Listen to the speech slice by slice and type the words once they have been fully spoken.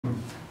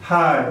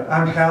Hi,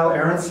 I'm Hal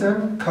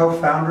Aronson,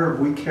 co-founder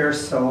of We Care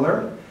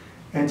Solar,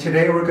 and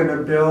today we're going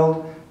to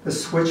build the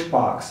switch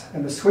box.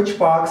 And the switch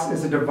box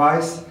is a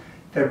device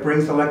that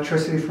brings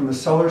electricity from the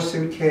Solar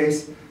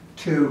Suitcase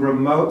to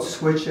remote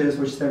switches,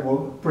 which then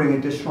will bring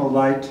additional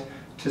light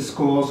to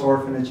schools,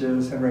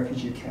 orphanages, and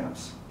refugee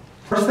camps.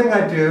 First thing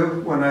I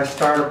do when I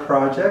start a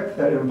project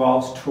that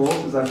involves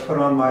tools is I put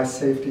on my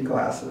safety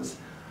glasses.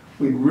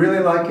 We'd really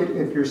like it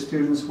if your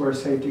students wear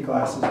safety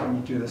glasses when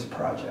you do this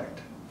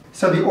project.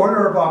 So the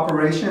order of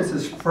operations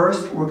is,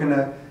 first we're going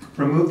to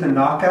remove the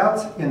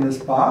knockouts in this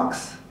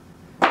box.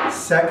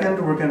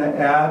 Second, we're going to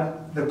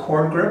add the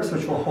cord grips,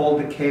 which will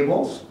hold the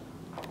cables.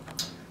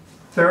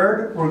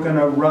 Third, we're going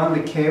to run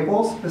the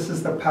cables. This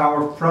is the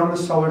power from the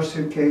Solar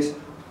Suitcase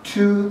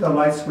to the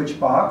light switch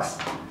box.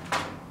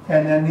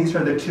 And then these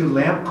are the two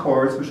lamp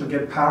cords, which will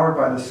get powered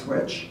by the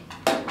switch.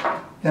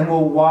 Then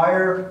we'll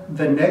wire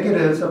the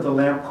negatives of the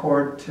lamp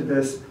cord to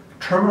this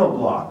terminal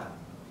block.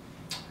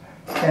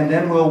 And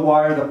then we'll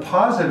wire the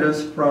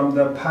positives from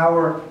the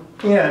power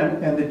in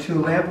and the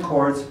two lamp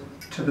cords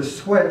to the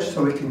switch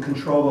so we can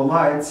control the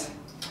lights.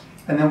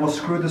 And then we'll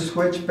screw the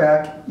switch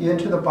back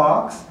into the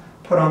box,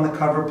 put on the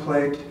cover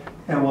plate,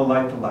 and we'll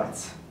light the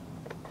lights.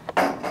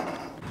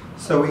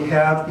 So we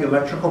have the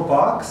electrical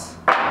box,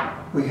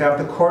 we have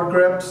the cord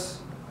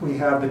grips, we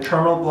have the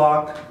terminal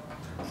block,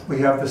 we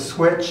have the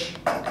switch,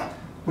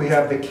 we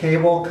have the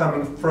cable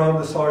coming from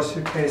the Solar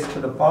Suitcase to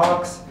the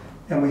box,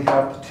 and we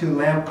have the two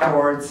lamp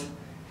cords,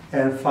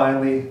 and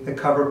finally the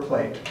cover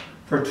plate.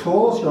 For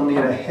tools, you'll need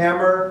a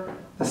hammer,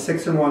 the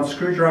 6-in-1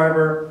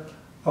 screwdriver,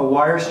 a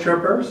wire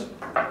strippers,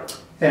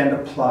 and a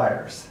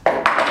pliers.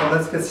 So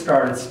let's get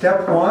started.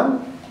 Step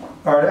one,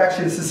 or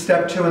actually this is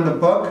step 2 in the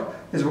book,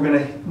 is we're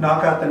going to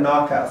knock out the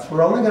knockouts.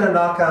 We're only going to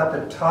knock out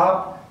the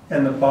top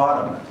and the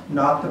bottom,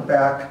 not the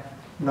back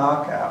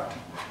knockout.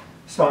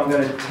 So I'm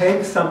going to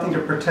take something to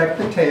protect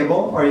the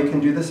table, or you can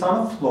do this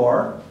on the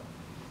floor,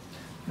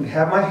 and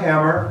have my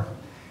hammer,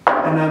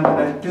 and I'm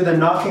going to do the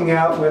knocking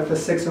out with the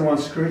 6-in-1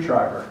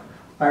 screwdriver.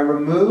 I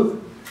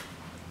remove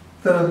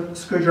the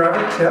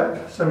screwdriver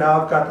tip, so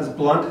now I've got this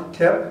blunt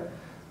tip.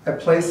 I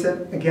place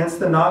it against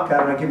the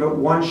knockout and I give it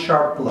one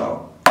sharp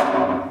blow.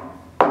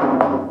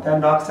 That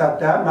knocks out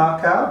that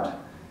knockout.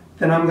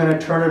 Then I'm going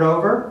to turn it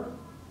over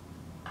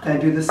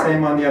and do the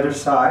same on the other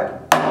side.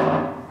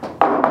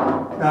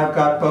 Now I've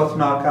got both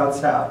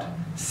knockouts out.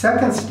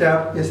 Second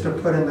step is to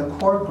put in the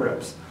cord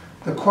grips.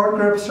 The cord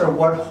grips are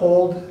what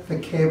hold the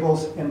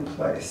cables in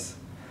place.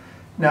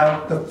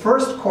 Now the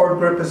first cord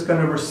grip is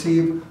going to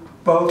receive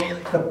both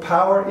the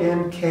power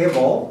in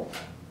cable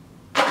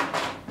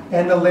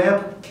and the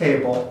lamp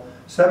cable.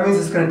 So that means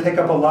it's going to take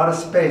up a lot of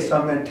space. So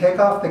I'm going to take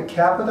off the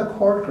cap of the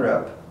cord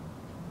grip.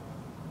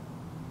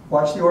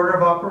 Watch the order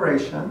of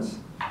operations.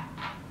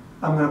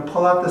 I'm going to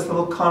pull out this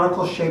little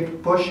conical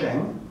shaped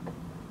bushing.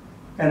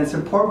 And it's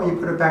important when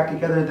you put it back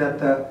together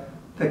that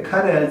the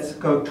cut ends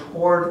go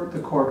toward the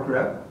cord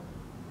grip.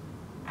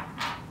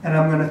 And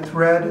I'm going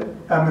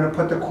to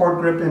put the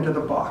cord grip into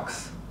the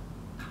box.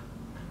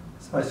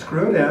 So I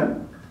screw it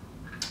in.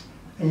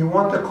 And you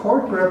want the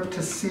cord grip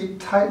to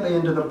seat tightly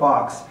into the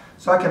box.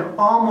 So I can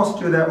almost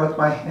do that with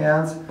my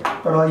hands,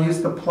 but I'll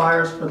use the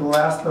pliers for the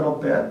last little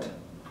bit.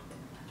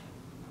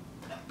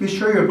 Be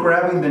sure you're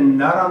grabbing the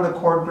nut on the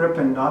cord grip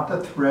and not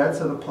the threads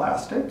of the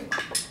plastic.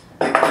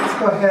 Let's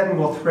go ahead and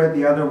we'll thread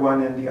the other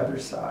one in the other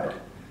side.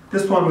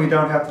 This one we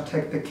don't have to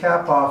take the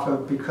cap off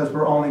of because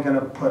we're only going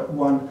to put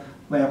one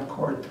lamp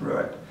cord through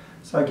it.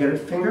 So I get it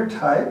finger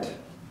tight,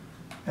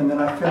 and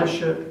then I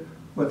finish it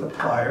with the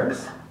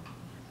pliers.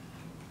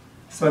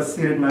 So it's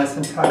seated nice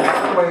and tight.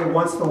 That way,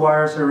 once the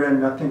wires are in,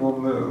 nothing will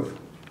move.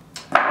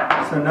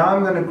 So now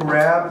I'm going to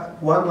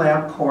grab one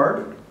lamp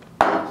cord,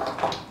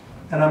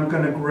 and I'm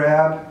going to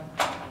grab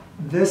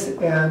this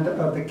end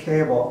of the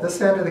cable.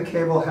 This end of the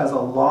cable has a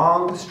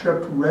long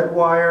stripped red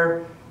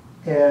wire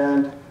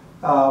and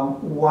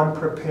one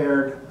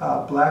prepared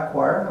black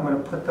wire. I'm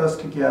going to put those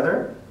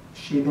together,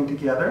 sheathing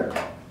together.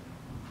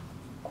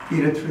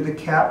 Feed it through the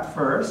cap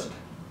first,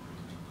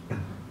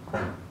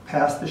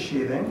 past the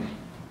sheathing.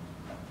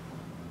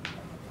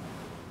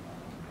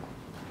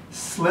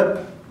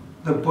 Slip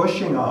the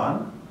bushing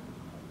on.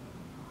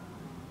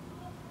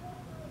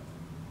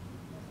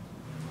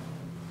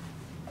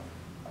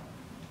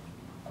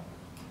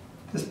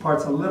 This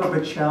part's a little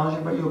bit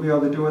challenging, but you'll be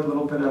able to do it with a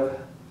little bit of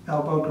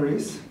elbow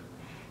grease.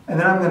 And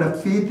then I'm going to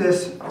feed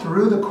this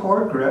through the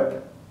cord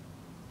grip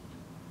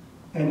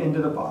and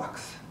into the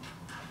box.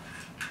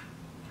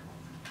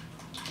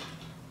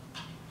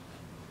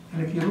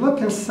 And if you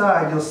look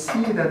inside, you'll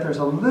see that there's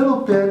a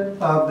little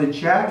bit of the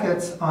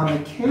jackets on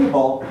the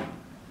cable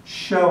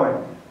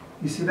showing.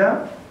 You see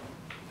that?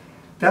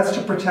 That's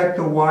to protect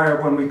the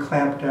wire when we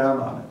clamp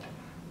down on it.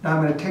 Now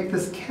I'm going to take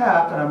this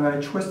cap and I'm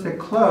going to twist it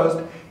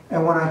closed.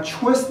 And when I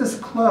twist this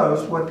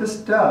closed, what this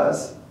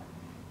does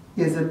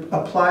is it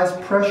applies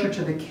pressure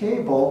to the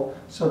cable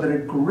so that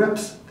it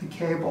grips the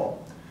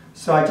cable.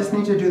 So I just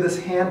need to do this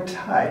hand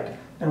tight.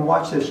 And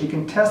watch this. You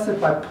can test it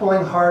by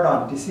pulling hard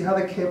on it. Do you see how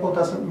the cable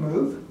doesn't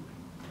move?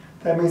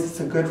 That means it's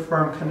a good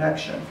firm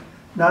connection.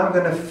 Now I'm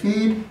going to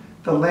feed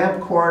the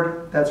lamp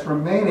cord that's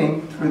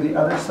remaining through the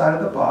other side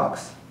of the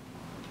box.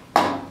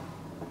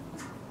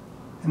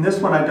 In this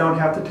one I don't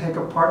have to take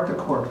apart the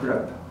cord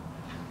grip.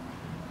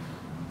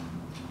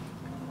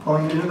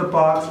 Pulling it into the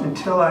box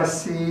until I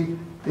see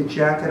the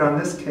jacket on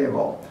this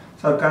cable.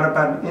 So I've got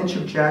about 1 inch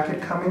of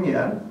jacket coming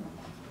in.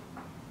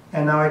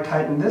 And now I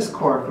tighten this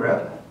cord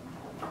grip.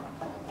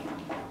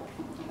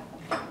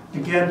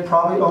 Again,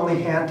 probably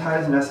only hand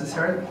tight is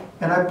necessary.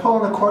 And I pull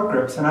on the cord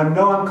grips, and I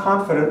know I'm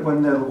confident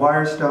when the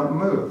wires don't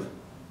move.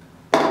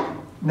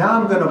 Now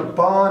I'm going to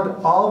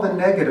bond all the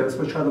negatives,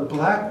 which are the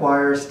black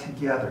wires,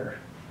 together.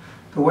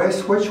 The way a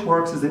switch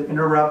works is it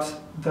interrupts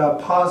the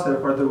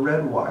positive, or the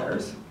red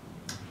wires.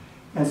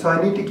 And so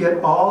I need to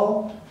get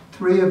all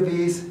 3 of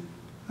these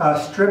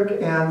stripped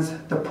ends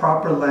the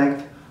proper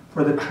length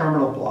for the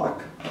terminal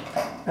block.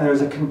 And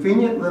there's a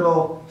convenient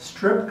little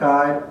strip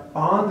guide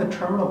on the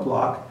terminal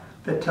block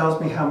that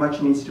tells me how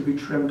much needs to be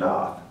trimmed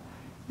off.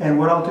 And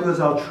what I'll do is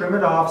I'll trim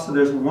it off so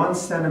there's 1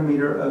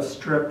 centimeter of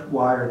stripped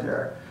wire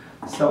there.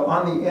 So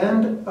on the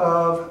end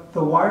of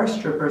the wire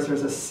strippers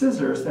there's a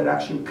scissors that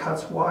actually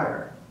cuts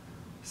wire.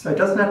 So it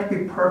doesn't have to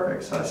be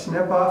perfect. So I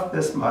snip off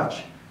this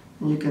much,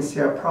 and you can see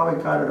I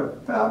probably got it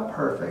about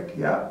perfect.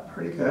 Yeah,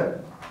 pretty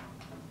good.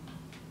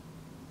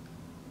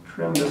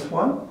 Trim this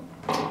one.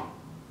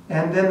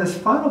 And then this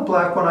final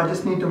black one, I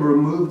just need to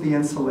remove the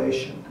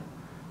insulation.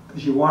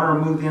 Because you want to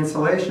remove the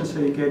insulation so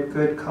you get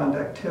good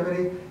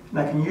conductivity. And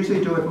I can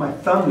usually do it with my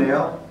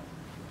thumbnail.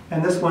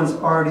 And this one's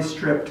already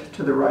stripped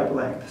to the right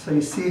length. So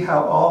you see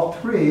how all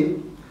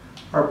 3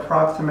 are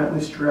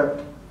approximately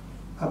stripped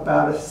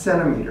about 1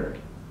 centimeter.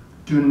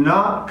 Do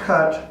not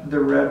cut the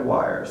red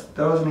wires.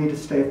 Those need to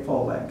stay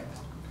full length.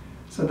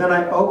 So then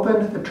I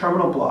open the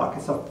terminal block.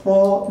 It's a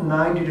full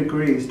 90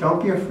 degrees.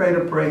 Don't be afraid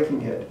of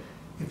breaking it.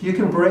 If you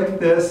can break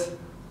this,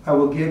 I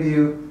will give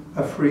you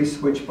a free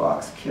switch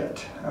box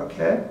kit.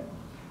 Okay?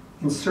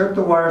 Insert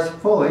the wires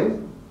fully,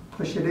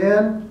 push it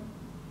in,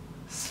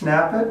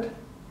 snap it,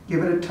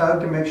 give it a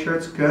tug to make sure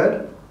it's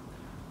good.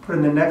 Put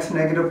in the next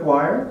negative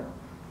wire.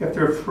 If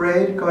they're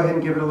frayed, go ahead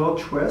and give it a little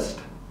twist.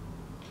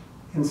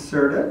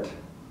 Insert it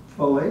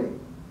fully,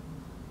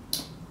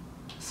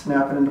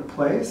 snap it into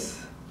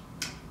place,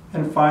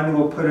 and finally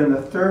we'll put in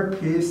the 3rd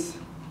piece.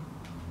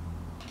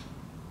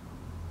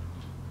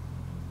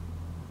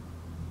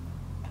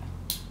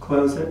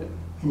 Close it,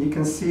 and you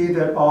can see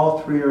that all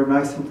 3 are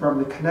nice and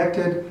firmly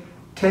connected.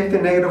 Take the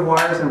negative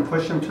wires and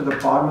push them to the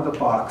bottom of the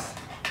box,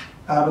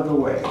 out of the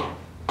way.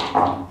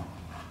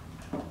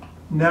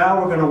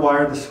 Now we're going to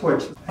wire the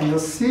switch. And you'll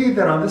see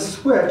that on this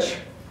switch,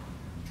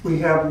 we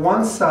have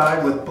one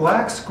side with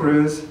black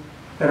screws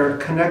that are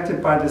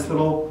connected by this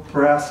little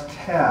brass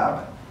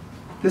tab.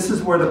 This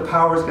is where the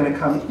power is going to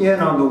come in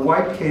on the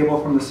white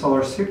cable from the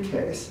Solar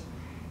Suitcase.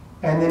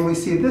 And then we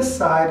see this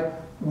side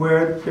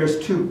where there's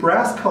 2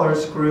 brass colored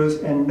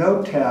screws and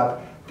no tab.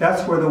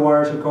 That's where the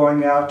wires are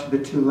going out to the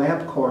 2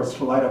 lamp cords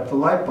to light up the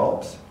light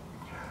bulbs.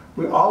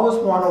 We always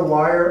want to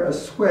wire a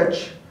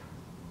switch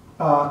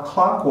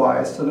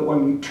clockwise so that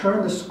when we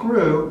turn the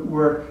screw,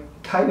 we're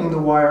tightening the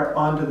wire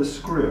onto the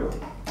screw.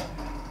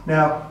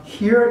 Now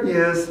here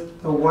is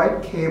the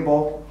white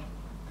cable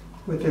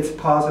with its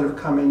positive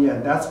coming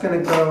in. That's going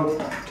to go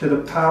to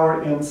the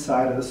power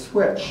inside of the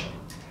switch.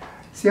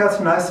 See how it's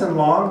nice and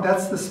long?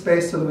 That's the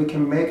space so that we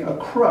can make a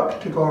crook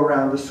to go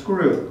around the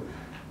screw.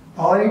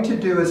 All I need to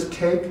do is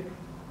take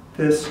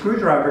this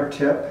screwdriver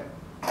tip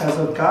as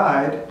a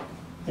guide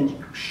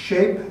and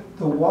shape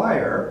the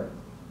wire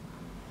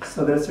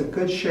so that it's a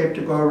good shape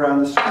to go around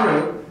the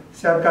screw.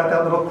 See I've got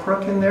that little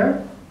crook in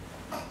there?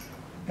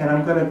 And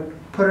I'm going to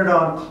put it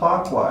on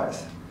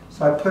clockwise.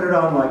 So I put it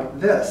on like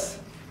this.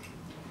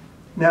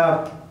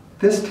 Now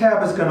this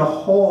tab is going to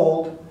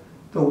hold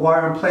the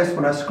wire in place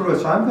when I screw it.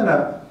 So I'm going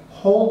to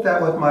hold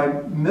that with my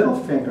middle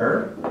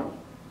finger,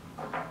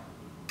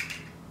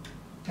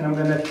 and I'm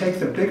going to take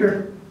the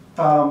bigger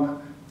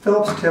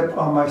Phillips tip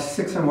on my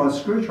 6-in-1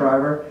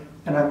 screwdriver,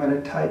 and I'm going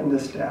to tighten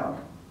this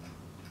down.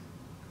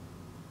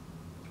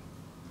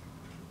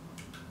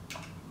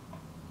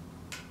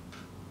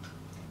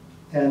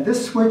 And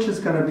this switch is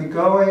going to be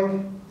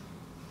going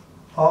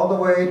all the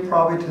way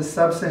probably to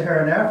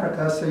sub-Saharan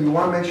Africa, so you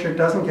want to make sure it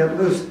doesn't get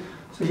loose.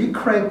 So you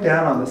crank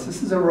down on this.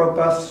 This is a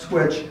robust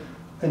switch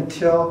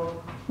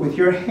until, with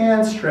your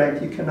hand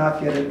strength, you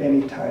cannot get it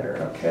any tighter,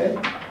 okay?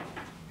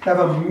 Have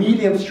a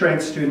medium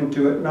strength student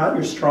do it, not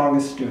your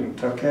strongest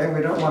student, okay?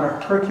 We don't want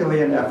a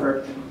Herculean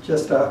effort,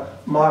 just a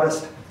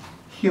modest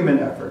human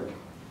effort.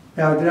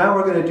 Now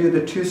we're going to do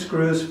the 2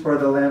 screws for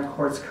the lamp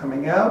cords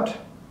coming out.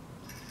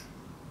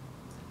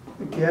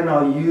 Again,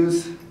 I'll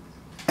use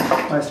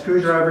my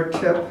screwdriver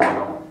tip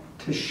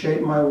to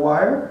shape my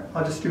wire.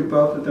 I'll just do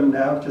both of them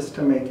now just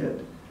to make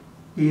it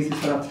easy so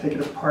I don't have to take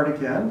it apart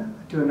again.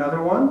 Do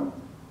another one.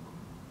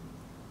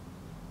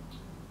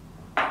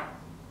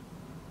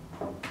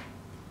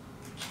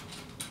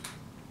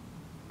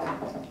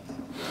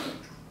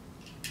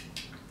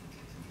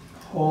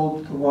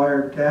 Hold the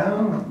wire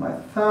down with my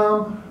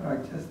thumb. I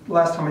just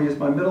last time I used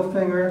my middle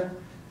finger.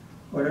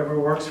 Whatever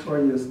works for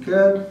you is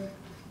good.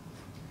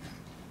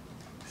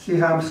 See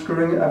how I'm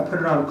screwing it? I put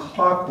it on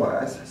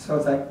clockwise. So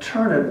as I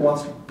turn it, it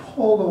wants to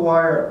pull the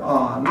wire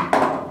on.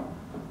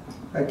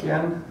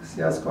 Again,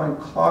 see how it's going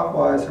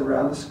clockwise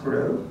around the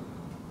screw.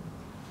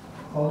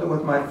 Hold it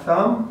with my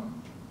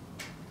thumb.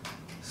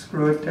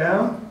 Screw it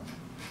down.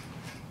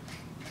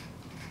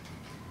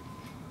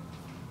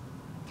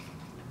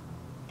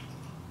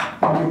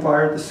 And you've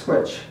wired the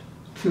switch.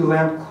 2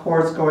 lamp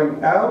cords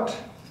going out,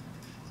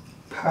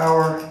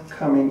 power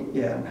coming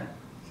in.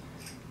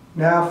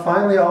 Now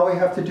finally all we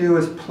have to do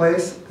is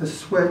place the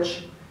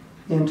switch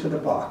into the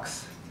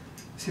box.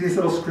 See these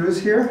little screws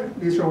here?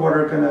 These are what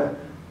are going to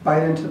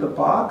bite into the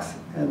box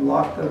and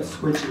lock the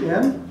switch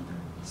in.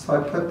 So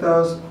I put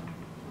those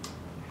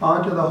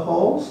onto the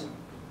holes.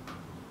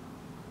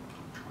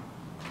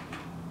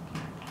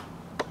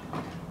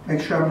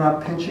 Make sure I'm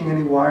not pinching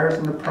any wires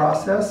in the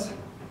process.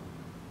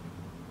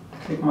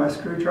 Take my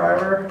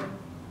screwdriver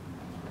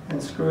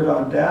and screw it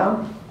on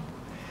down.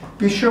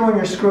 Be sure when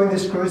you're screwing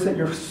these screws that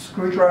your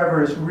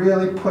screwdriver is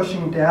really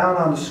pushing down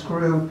on the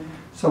screw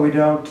so we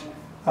don't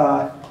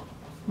let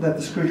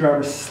the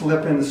screwdriver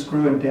slip in the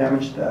screw and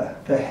damage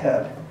the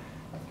head.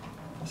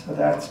 So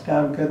that's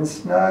down good and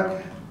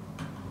snug.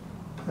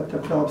 Put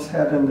the Phillips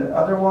head in the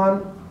other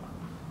one.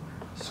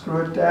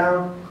 Screw it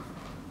down.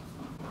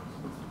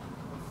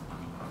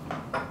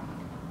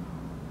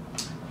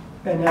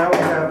 And now we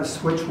have the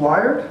switch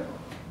wired.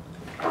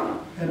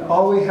 And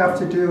all we have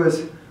to do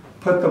is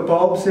put the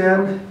bulbs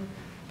in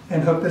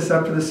and hook this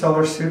up to the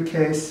Solar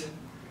Suitcase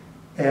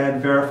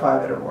and verify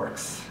that it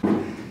works.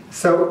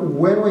 So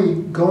when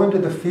we go into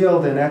the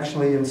field and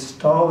actually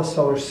install the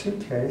Solar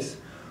Suitcase,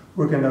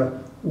 we're going to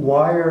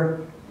wire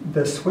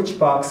the switch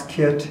box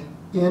kit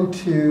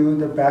into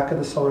the back of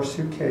the Solar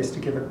Suitcase to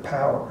give it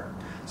power.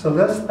 So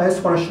I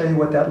just want to show you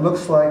what that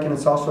looks like, and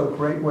it's also a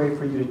great way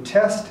for you to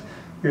test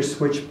your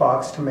switch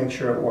box to make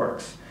sure it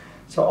works.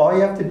 So all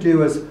you have to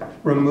do is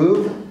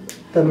remove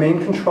the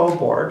main control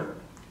board,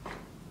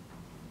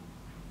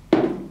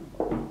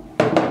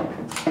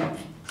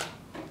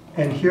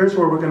 and here's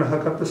where we're going to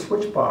hook up the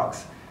switch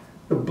box.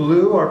 The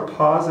blue are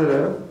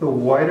positive, the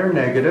white are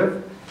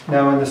negative.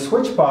 Now in the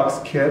switch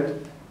box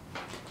kit,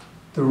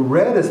 the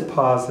red is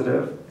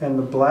positive and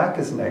the black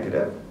is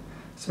negative.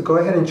 So go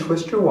ahead and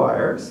twist your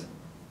wires.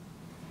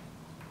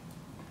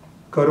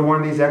 Go to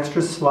one of these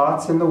extra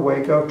slots in the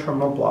Waco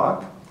terminal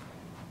block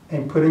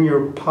and put in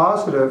your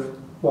positive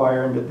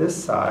wire into this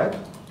side.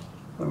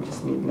 Let me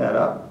just neaten that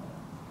up.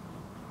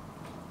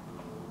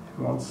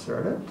 And we'll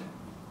insert it.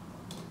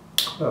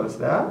 Close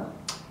that.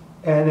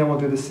 And then we'll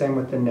do the same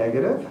with the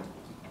negative.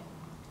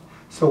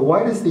 So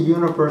white is the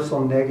universal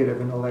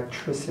negative in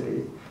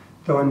electricity,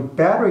 though in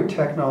battery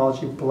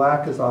technology,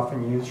 black is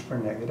often used for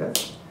negative.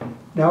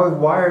 Now we've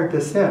wired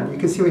this in. You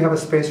can see we have a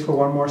space for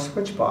one more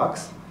switch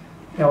box.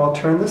 Now I'll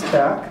turn this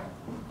back.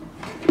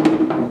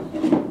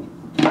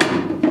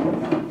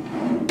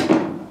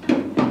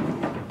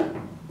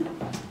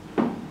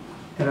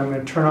 And I'm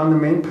going to turn on the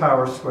main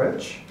power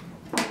switch.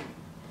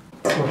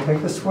 We'll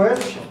take the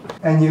switch,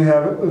 and you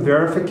have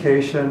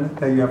verification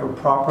that you have a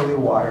properly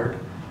wired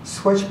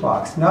switch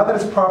box. Now that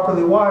it's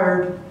properly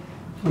wired,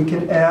 we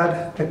can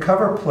add the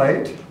cover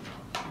plate.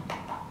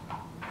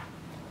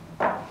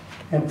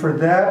 And for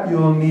that,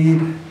 you'll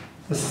need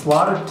the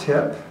slotted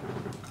tip.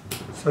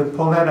 So we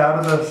pull that out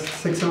of the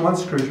 6-in-1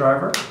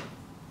 screwdriver.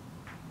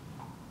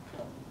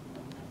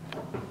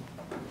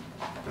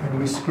 And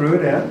we screw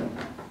it in.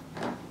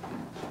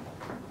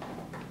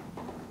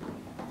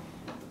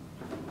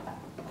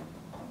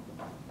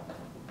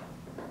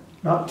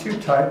 Not too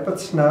tight, but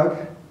snug.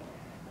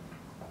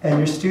 And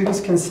your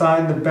students can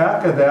sign the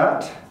back of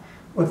that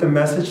with a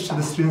message to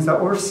the students that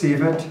will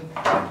receive it.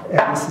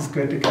 And this is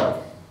good to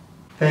go.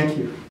 Thank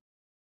you.